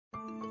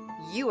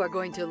You are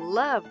going to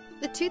love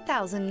the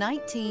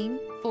 2019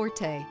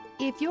 Forte.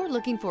 If you're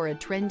looking for a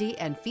trendy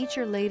and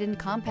feature-laden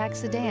compact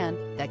sedan,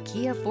 the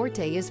Kia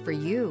Forte is for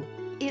you.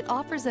 It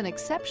offers an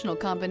exceptional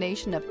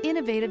combination of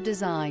innovative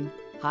design,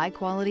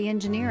 high-quality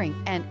engineering,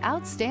 and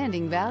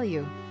outstanding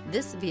value.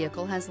 This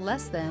vehicle has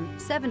less than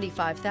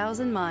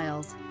 75,000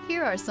 miles.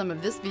 Here are some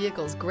of this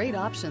vehicle's great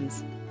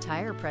options: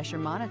 tire pressure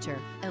monitor,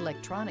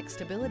 electronic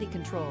stability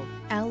control,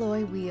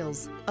 alloy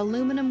wheels,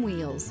 aluminum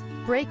wheels,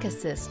 brake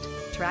assist,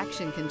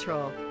 traction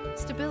control,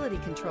 stability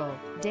control,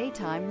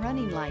 daytime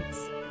running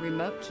lights,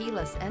 remote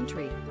keyless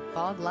entry,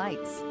 fog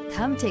lights.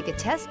 Come take a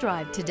test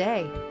drive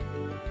today.